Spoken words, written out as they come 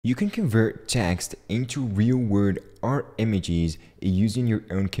You can convert text into real-world art images using your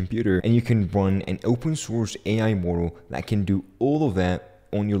own computer, and you can run an open source AI model that can do all of that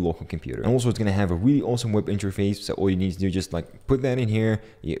on your local computer. And also it's going to have a really awesome web interface, so all you need to do is just like put that in here,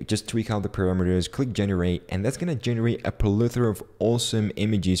 you just tweak out the parameters, click generate, and that's going to generate a plethora of awesome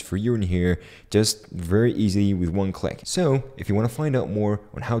images for you in here just very easily with one click. So if you want to find out more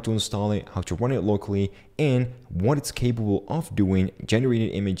on how to install it, how to run it locally, and what it's capable of doing, generating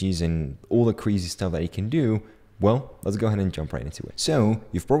images and all the crazy stuff that it can do, well, let's go ahead and jump right into it. So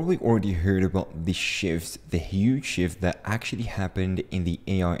you've probably already heard about the shift, the huge shift that actually happened in the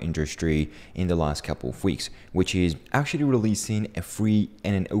AI industry in the last couple of weeks, which is actually releasing a free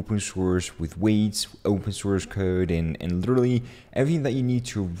and an open source with weights, open source code, and literally everything that you need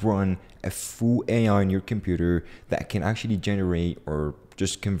to run a full AI on your computer that can actually generate or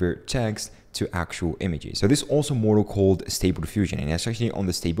just convert text to actual images. So this also model called stable-diffusion, and it's actually on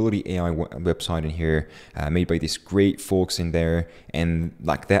the Stability AI website in here, made by these great folks in there. And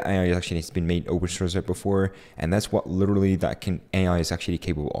like that AI actually has been made open source before, and that's what literally that AI is actually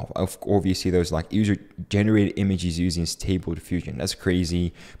capable of. Obviously, there's like user-generated images using stable-diffusion. That's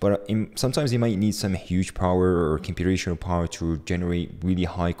crazy, but sometimes you might need some huge power or computational power to generate really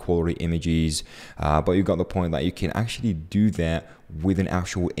high-quality images. But you got the point that you can actually do that with an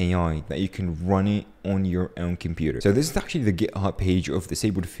actual AI, that you can run it on your own computer. So this is actually the GitHub page of the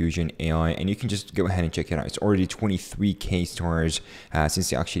stable-diffusion AI, and you can just go ahead and check it out. It's already 23k stars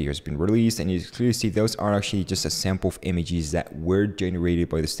since it actually has been released, and you clearly see those are actually just a sample of images that were generated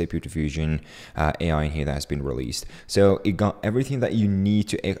by the stable-diffusion AI in here that has been released. So it got everything that you need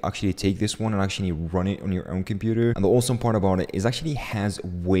to actually take this one and actually run it on your own computer. And the awesome part about it is actually has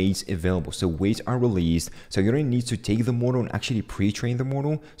weights available. So weights are released, so you don't need to take the model and actually pre-train the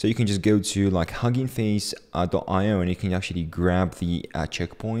model. So you can just go to like huggingface.io and you can actually grab the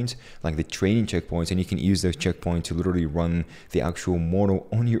checkpoints, like the training checkpoints, and you can use those checkpoints to literally run the actual model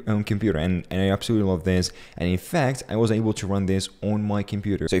on your own computer. And I absolutely love this. And in fact, I was able to run this on my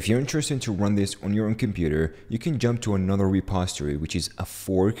computer. So if you're interested to run this on your own computer, you can jump to another repository, which is a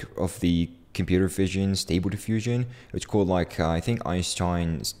fork of the computer vision stable-diffusion. It's called like I think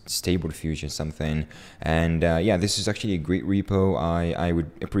Einstein stable-diffusion something. And yeah, this is actually a great repo. I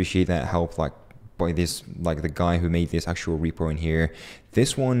would appreciate that help like by this, like the guy who made this actual repo in here.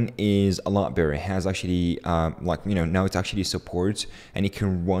 This one is a lot better. It has actually like, you know, now it's actually supports, and it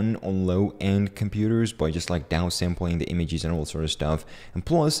can run on low-end computers by just like downsampling the images and all sort of stuff. And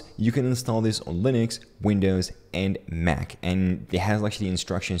plus you can install this on Linux, Windows, and Mac, and it has actually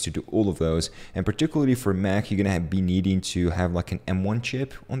instructions to do all of those. And particularly for Mac, you're gonna be needing to have like an M1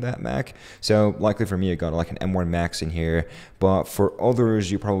 chip on that Mac. So likely for me, I got like an M1 Max in here, but for others,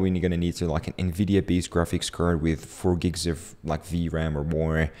 you're probably gonna need to like an NVIDIA based graphics card with 4 gigs of like VRAM or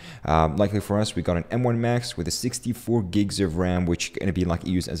more. Likely for us, we got an M1 Max with a 64 gigs of RAM, which gonna be like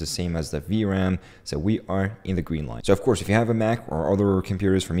used as the same as the VRAM. So we are in the green line. So of course, if you have a Mac or other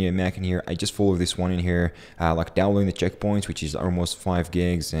computers, for me a Mac in here, I just follow this one in here, like downloading the checkpoints, which is almost 5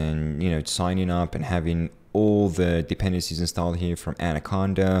 gigs, and you know, signing up and having all the dependencies installed here from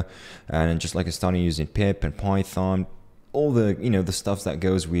Anaconda, and just like starting using pip and Python, all the, you know, the stuff that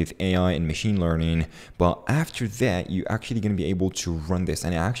goes with AI and machine learning. But after that, you're actually going to be able to run this.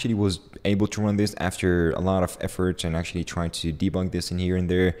 And I actually was able to run this after a lot of effort and actually trying to debug this in here and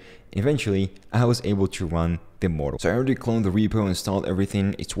there. Eventually, I was able to run the model. So I already cloned the repo, installed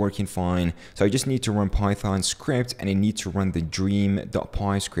everything, it's working fine. So I just need to run Python script, and I need to run the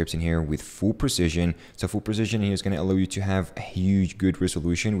dream.py script in here with full precision. So full precision here is going to allow you to have a huge good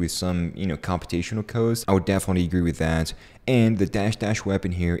resolution with some, you know, computational codes. I would definitely agree with that. And the -- web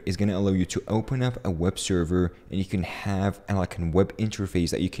in here is going to allow you to open up a web server, and you can have like a web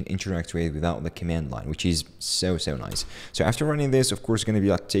interface that you can interact with without the command line, which is so nice. So after running this, of course, it's going to be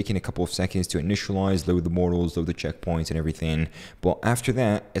like taking a couple of seconds to initialize, load the models, load the checkpoints and everything. But after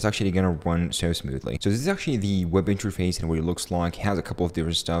that, it's actually going to run so smoothly. So this is actually the web interface and what it looks like. It has a couple of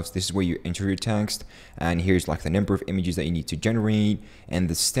different stuffs. This is where you enter your text, and here's like the number of images that you need to generate and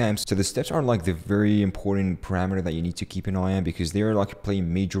the steps. So the steps are like the very important parameter that you need to keep an eye on, because they're like play a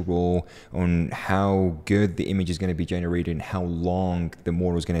major role on how good the image is going to be generated and how long the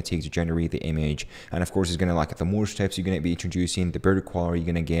model is going to take to generate the image. And of course, it's going to like the more steps you're going to be introducing, the better quality you're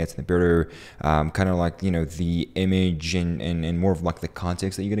going to get, the better kind of like, you know, the image and more of like the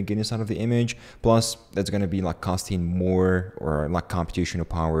context that you're going to get inside of the image. Plus that's going to be like costing more or like computational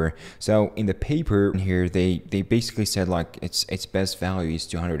power. So in the paper in here, they basically said like its best value is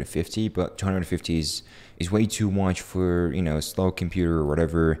 250, but 250 is is way too much for, you know, a slow computer or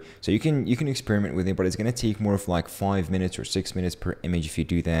whatever. So you can experiment with it, but it's gonna take more of like 5 minutes or 6 minutes per image if you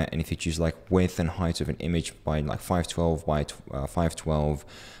do that. And if you choose like width and height of an image by like 512 by 512,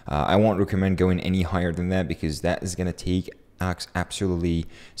 I won't recommend going any higher than that, because that is gonna take absolutely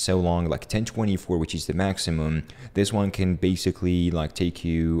so long. Like 1024, which is the maximum, this one can basically like take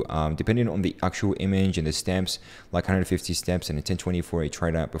you, depending on the actual image and the steps, like 150 steps. And in 1024 I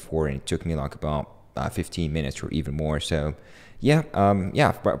tried out before and it took me like about 15 minutes or even more. So yeah,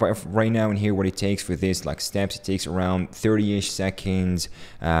 but right now in here, what it takes for this like steps, it takes around 30-ish seconds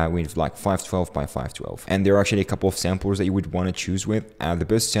with like 512 by 512. And there are actually a couple of samplers that you would want to choose with. The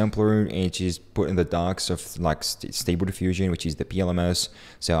best sampler is put in the docs of like Stable Diffusion, which is the PLMS.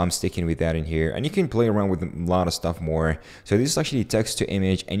 So I'm sticking with that in here, and you can play around with a lot of stuff more. So this is actually text to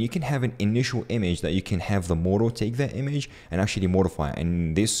image, and you can have an initial image that you can have the model take that image and actually modify.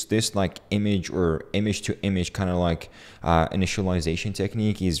 And this like image or image to image kind of like initialization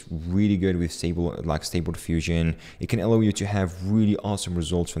technique is really good with Stable Diffusion. It can allow you to have really awesome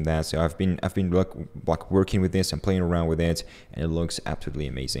results from that. So I've been like working with this and playing around with it, and it looks absolutely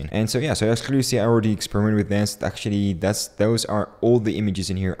amazing. And so yeah, so as clearly see, I already experimented with this. Actually, those are all the images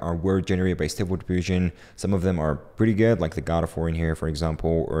in here were generated by Stable Diffusion. Some of them are pretty good, like the God of War in here, for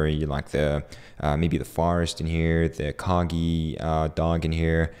example, or you like the maybe the forest in here, the Kagi dog in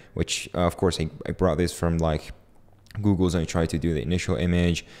here, which of course I brought this from like Google's, and I tried to do the initial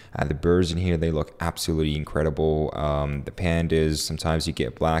image. The birds in here, they look absolutely incredible. The pandas, sometimes you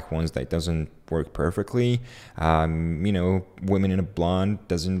get black ones that doesn't work perfectly. You know, women in a blonde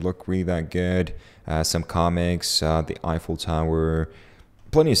doesn't look really that good. Some comics, the Eiffel Tower,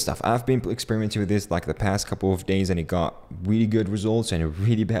 plenty of stuff. I've been experimenting with this like the past couple of days, and it got really good results and a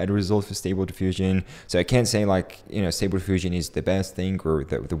really bad result for Stable Diffusion. So I can't say like, you know, Stable Diffusion is the best thing or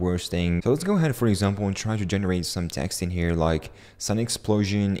the worst thing. So let's go ahead, for example, and try to generate some text in here, like sun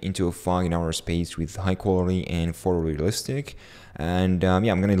explosion into a fog in outer space with high quality and photorealistic. And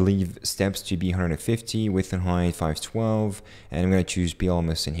yeah, I'm going to leave steps to be 150, width and height 512, and I'm going to choose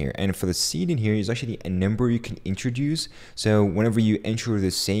PLMS in here. And for the seed in here is actually a number you can introduce. So whenever you enter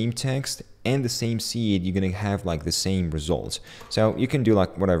the same text and the same seed, you're going to have like the same results. So you can do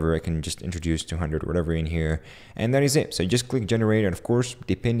like whatever. I can just introduce 200 or whatever in here, and that is it. So just click generate, and of course,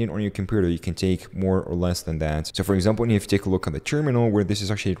 depending on your computer, you can take more or less than that. So for example, if you take a look at the terminal where this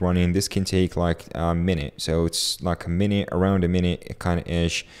is actually running, this can take like a minute. So it's like a minute, around a minute kind of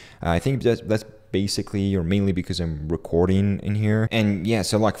ish. I think that's basically or mainly because I'm recording in here. And yeah,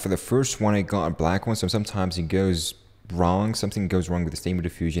 so like for the first one, I got a black one. So sometimes it goes wrong, something goes wrong with the Stable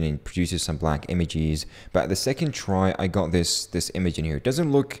Diffusion and produces some black images. But the second try, I got this image in here. It doesn't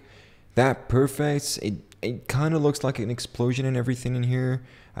look that perfect. It kind of looks like an explosion and everything in here,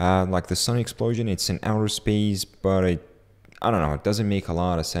 like the sun explosion. It's in outer space, but I don't know, it doesn't make a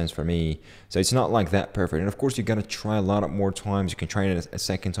lot of sense for me. So it's not like that perfect. And of course, you gotta try a lot more times. You can try it a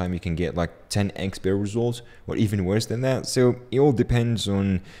second time, you can get like 10x better results, or even worse than that. So it all depends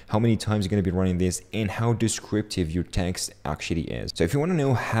on how many times you're gonna be running this and how descriptive your text actually is. So if you wanna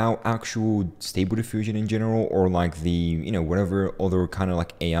know how actual Stable Diffusion in general, or like the, you know, whatever other kind of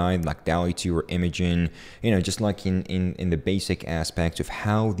like AI, like DALL-E 2 or Imagen, you know, just like in the basic aspect of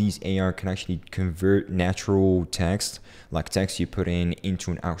how these AI can actually convert natural text, like text you put in,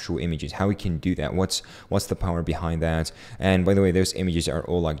 into an actual images, how we can do that, what's the power behind that. And by the way, those images are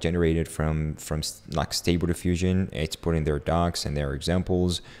all like generated from like Stable Diffusion. It's put in their docs and their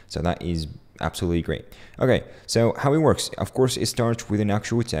examples, so that is absolutely great. Okay, so how it works, of course, it starts with an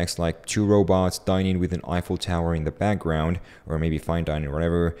actual text like 2 robots dining with an Eiffel Tower in the background, or maybe fine dining or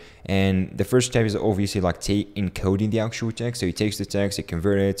whatever. And the first step is obviously like encoding the actual text. So it takes the text, it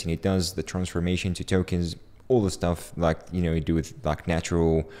converts it, and it does the transformation to tokens, all the stuff like, you know, you do with like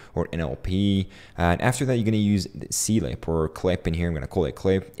natural or NLP. And after that, you're going to use CLIP or clip in here. I'm going to call it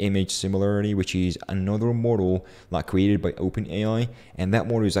clip image similarity, which is another model like created by OpenAI. And that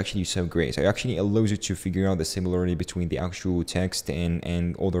model is actually so great. So it actually allows you to figure out the similarity between the actual text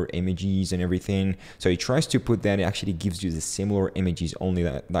and other images and everything. So it tries to put that, it actually gives you the similar images, only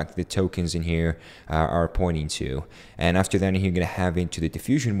that like the tokens in here are pointing to. And after that, you're going to have into the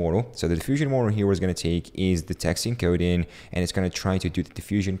diffusion model. So the diffusion model here was going to take is the text encoding, and it's going to try to do the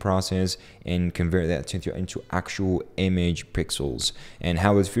diffusion process and convert that into actual image pixels. And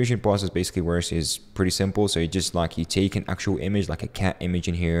how the diffusion process basically works is pretty simple. So you just like, you take an actual image like a cat image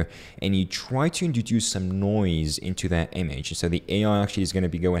in here, and you try to introduce some noise into that image. So the AI actually is going to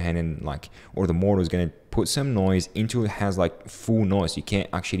be going ahead and like, or the model is going to put some noise until it has like full noise. You can't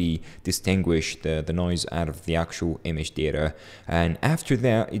actually distinguish the noise out of the actual image data. And after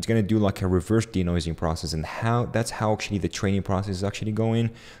that, it's gonna do like a reverse denoising process, and that's how actually the training process is actually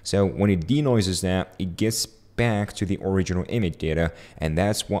going. So when it denoises that, it gets back to the original image data, and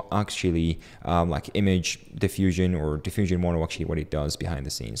that's what actually like image diffusion or diffusion model actually what it does behind the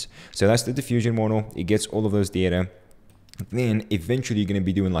scenes. So that's the diffusion model. It gets all of those data. Then eventually you're going to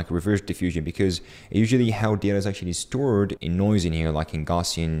be doing like reverse diffusion, because usually how data is actually stored in noise in here, like in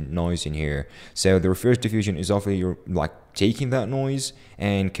Gaussian noise in here. So the reverse diffusion is obviously you're like taking that noise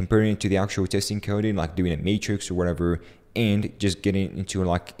and comparing it to the actual testing coding, like doing a matrix or whatever, and just getting into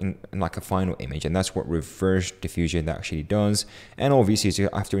like like a final image. And that's what reverse diffusion actually does. And obviously so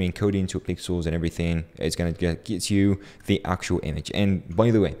after encoding into pixels and everything, it's going to get you the actual image. And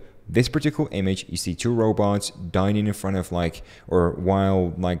by the way, this particular image, you see two robots dining in front of like, or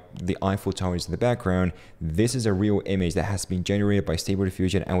while like the Eiffel Tower is in the background. This is a real image that has been generated by Stable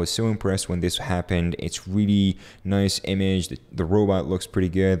Diffusion. I was so impressed when this happened. It's really nice image. The robot looks pretty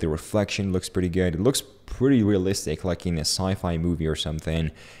good. The reflection looks pretty good. It looks pretty realistic, like in a sci-fi movie or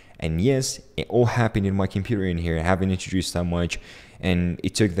something. And yes, it all happened in my computer in here. I haven't introduced that much. And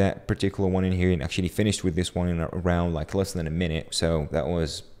it took that particular one in here and actually finished with this one in around like less than a minute. So that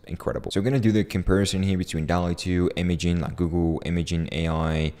was incredible. So we're going to do the comparison here between DALL-E 2, Imagen, like Google Imagen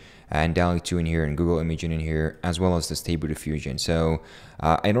AI, and DALL-E 2 in here and Google Imagen in here, as well as the Stable Diffusion. So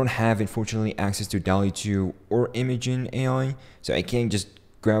I don't have, unfortunately, access to DALL-E 2 or Imagen AI, so I can't just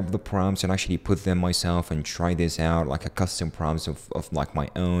grab the prompts and actually put them myself and try this out, like a custom prompts of like my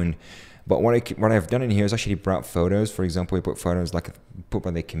own. But what I've done in here is actually brought photos. For example, I put photos like put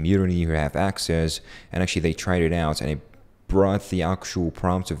by the community who have access, and actually they tried it out, and it brought the actual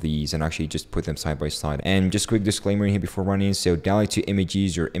prompts of these and actually just put them side by side. And just quick disclaimer here before running, so DALL-E 2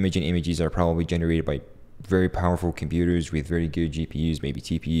 images or Imagen images are probably generated by very powerful computers with very good GPUs, maybe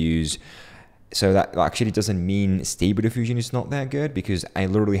TPUs. So that actually doesn't mean Stable Diffusion is not that good, because I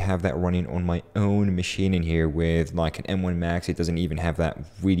literally have that running on my own machine in here with like an M1 Max. It doesn't even have that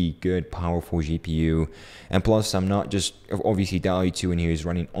really good powerful GPU. And plus I'm not just, obviously DALL-E 2 in here is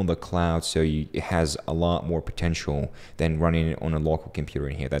running on the cloud, so it has a lot more potential than running it on a local computer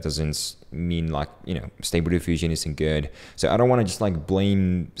in here. That doesn't mean like, you know, Stable Diffusion isn't good. So I don't want to just like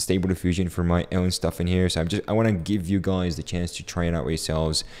blame Stable Diffusion for my own stuff in here. So I want to give you guys the chance to try it out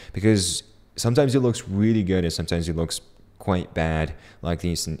yourselves, because sometimes it looks really good and sometimes it looks quite bad, like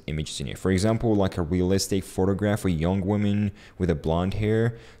these images in here. For example, like a realistic photograph of a young woman with a blonde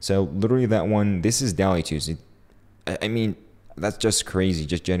hair. So literally that one, this is DALL-E 2. I mean, that's just crazy,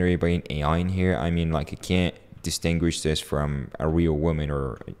 just generated by an AI in here. I mean, like, it can't distinguish this from a real woman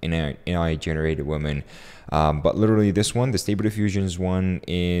or an AI generated woman. But literally this one, the Stable Diffusion's one,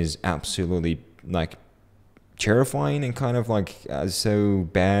 is absolutely like terrifying and kind of like so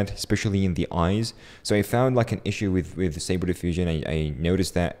bad, especially in the eyes. So I found like an issue with Stable Diffusion. I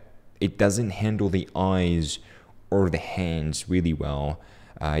noticed that it doesn't handle the eyes or the hands really well.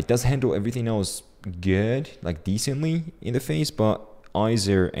 It does handle everything else good, like decently in the face, but eyes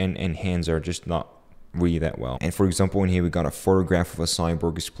and hands are just not really that well. And for example, in here we got a photograph of a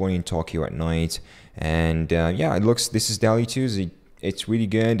cyborg exploring Tokyo at night, and yeah, it looks, this is DALL-E 2's. It's really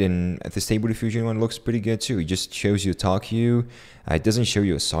good, and the Stable Diffusion one looks pretty good too. It just shows you Tokyo. It doesn't show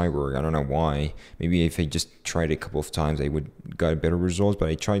you a cyborg. I don't know why. Maybe if I just tried it a couple of times, I would got better results. But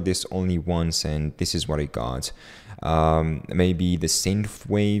I tried this only once, and this is what I got. Maybe the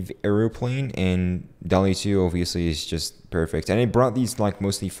synthwave aeroplane, and DALL-E 2 obviously is just perfect. And I brought these like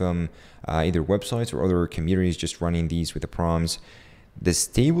mostly from either websites or other communities, just running these with the prompts. The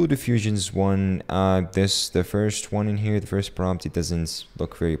Stable Diffusion's one, the first one in here, the first prompt, it doesn't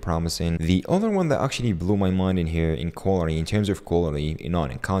look very promising. The other one that actually blew my mind in here in quality, in terms of quality,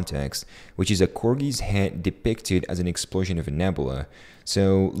 not in context, which is a corgi's head depicted as an explosion of a nebula.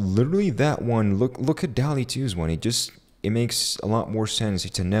 So literally that one, look at DALL-E 2's one. It makes a lot more sense.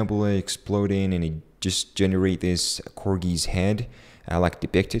 It's a nebula exploding, and it just generate this corgi's head, like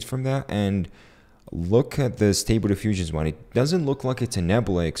depicted from that. And look at the Stable Diffusion's one. It doesn't look like it's a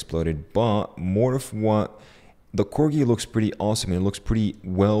nebula exploded, but more of what the corgi looks pretty awesome. It looks pretty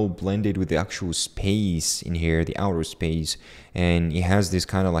well blended with the actual space in here, the outer space, and it has this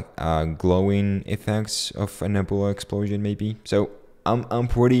kind of like glowing effects of a nebula explosion maybe. So I'm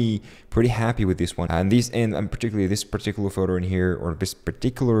pretty happy with this one. And particularly this particular photo in here, or this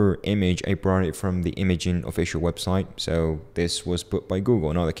particular image, I brought it from the Imagen official website. So this was put by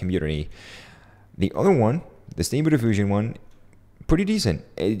Google, not the community. The other one, the Stable Diffusion one, pretty decent.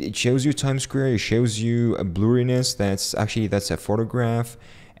 It shows you Times Square. It shows you a blurriness. That's a photograph,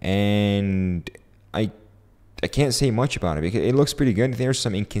 and I I can't say much about it because it looks pretty good. There's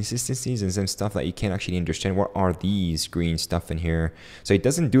some inconsistencies and some stuff that you can't actually understand. What are these green stuff in here? So it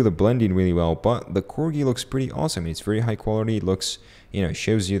doesn't do the blending really well, but the corgi looks pretty awesome. It's very high quality. It looks, you know, it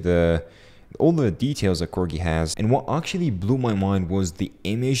shows you all the details that corgi has. And what actually blew my mind was the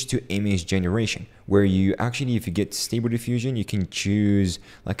image to image generation, where you actually, if you get stable diffusion, you can choose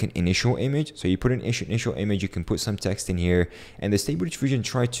like an initial image. So you put an initial image, you can put some text in here, and the stable diffusion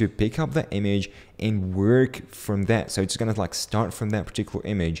try to pick up that image and work from that. So it's gonna like start from that particular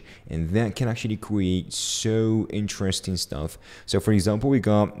image, and that can actually create so interesting stuff. So for example, we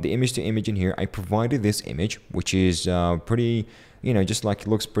got the image to image in here. I provided this image, which is pretty, you know, just like it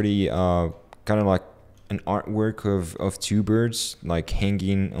looks pretty kind of like an artwork of two birds like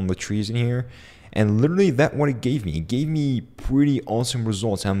hanging on the trees in here. And literally that what it gave me pretty awesome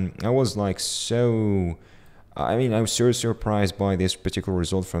results. I was like so I mean, I was so surprised by this particular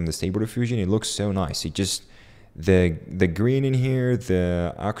result from the stable diffusion. It looks so nice. It just the green in here,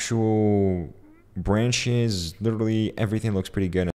 the actual branches, literally everything looks pretty good.